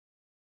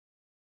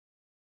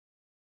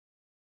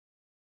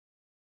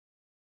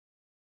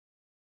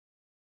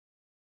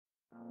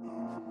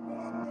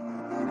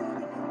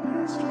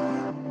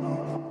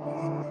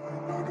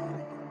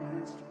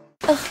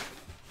Ugh.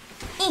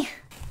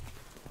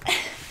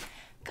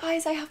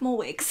 Guys, I have more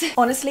wigs.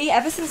 Honestly,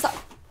 ever since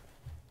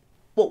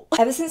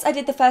I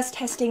did the first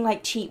testing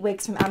like cheap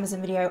wigs from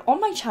Amazon video on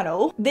my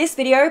channel, this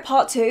video,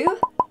 part 2,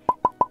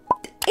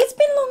 it's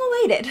been long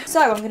awaited.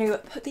 So I'm gonna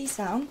put these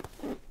down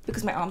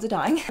because my arms are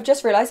dying. I've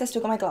just realized I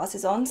still got my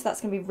glasses on, so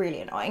that's gonna be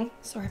really annoying.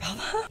 Sorry about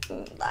that. I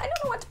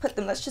don't know where to put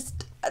them. Let's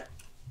just,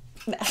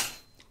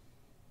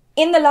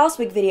 in the last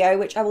wig video,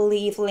 which I will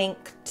leave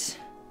linked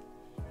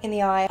in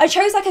the eye, I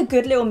chose like a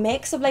good little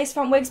mix of lace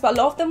front wigs, but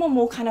a lot of them were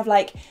more kind of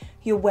like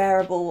your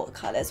wearable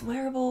colours.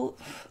 Wearable,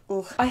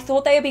 ugh. I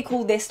thought they would be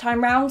cool this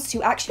time round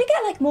to actually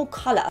get like more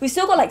colour. We've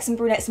still got like some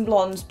brunettes and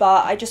blondes,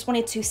 but I just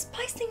wanted to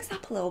spice things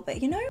up a little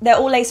bit, you know? They're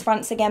all lace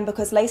fronts again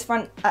because lace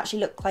front actually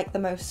look like the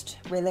most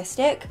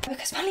realistic.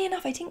 Because funnily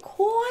enough, I didn't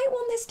quite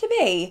want this to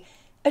be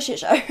a shit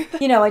show.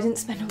 You know, I didn't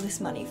spend all this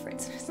money for it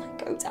to just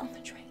like go down the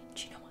drain.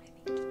 Do you know what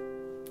I mean?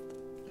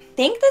 I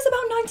think there's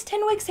about 9 to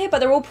 10 wigs here, but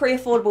they're all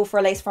pretty affordable for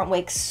a lace front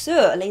wig.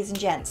 So, ladies and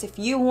gents, if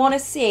you want to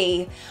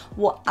see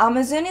what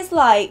Amazon is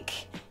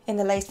like in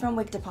the lace front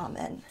wig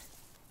department,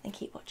 then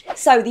keep watching.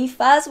 So, the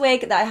first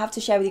wig that I have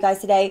to share with you guys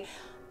today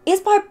is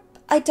by,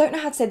 I don't know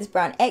how to say this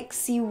brand,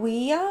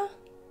 Xiweiya.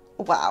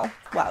 Wow.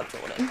 Wow,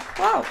 Jordan.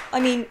 Wow. I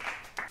mean,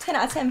 10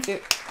 out of 10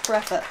 for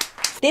effort.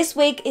 This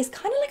wig is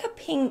kind of like a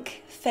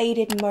pink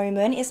faded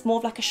moment. It's more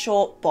of like a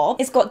short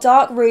bob. It's got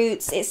dark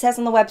roots. It says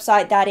on the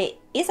website that it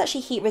is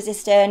actually heat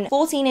resistant,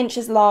 14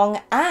 inches long,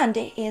 and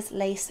it is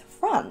lace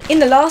front. In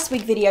the last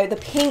wig video, the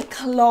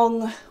pink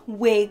long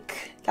wig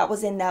that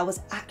was in there was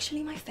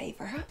actually my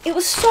favorite. It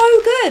was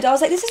so good. I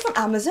was like, this is from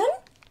Amazon?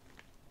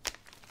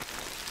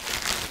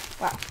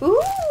 Wow.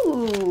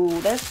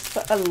 Ooh, there's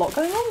a lot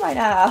going on right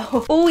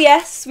now. Oh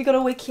yes, we got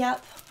a wig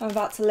cap. I'm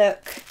about to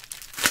look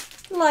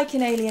like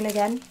an alien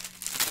again.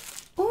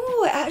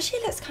 Oh, it actually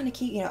looks kind of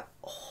cute, you know.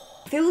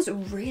 Oh, feels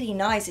really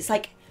nice. It's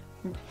like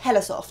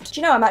hella soft. Do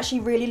you know, I'm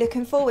actually really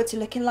looking forward to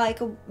looking like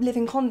a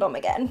living condom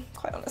again,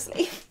 quite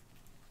honestly.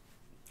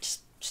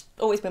 Just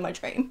always been my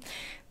dream.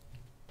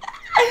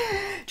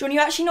 John,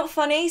 you're actually not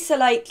funny, so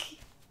like...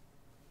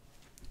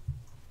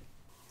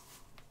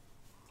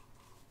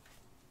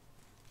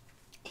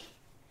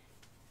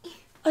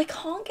 I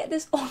can't get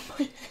this on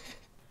my...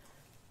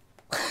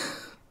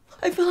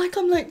 I feel like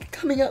I'm like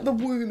coming out the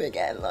womb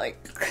again,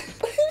 like...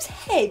 Whose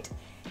head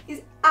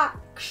is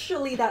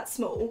actually that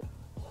small?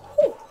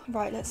 Whew.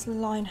 Right, let's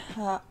line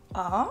her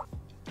up.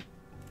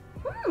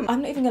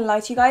 I'm not even gonna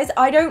lie to you guys.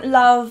 I don't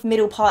love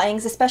middle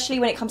partings, especially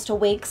when it comes to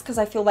wigs, because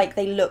I feel like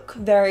they look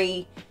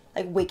very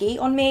like wiggy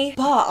on me.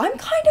 But I'm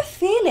kind of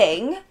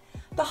feeling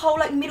the whole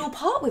like middle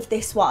part with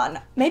this one.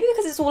 Maybe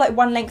because it's all like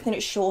one length and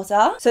it's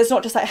shorter. So it's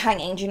not just like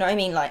hanging, do you know what I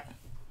mean? Like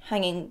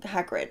hanging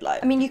Hagrid,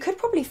 like. I mean, you could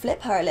probably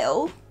flip her a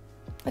little.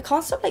 I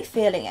can't stop like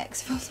feeling it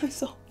because it feels so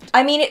soft.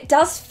 I mean, it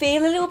does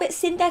feel a little bit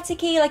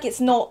synthetic-y, like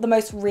it's not the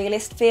most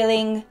realist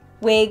feeling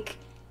wig,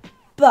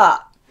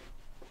 but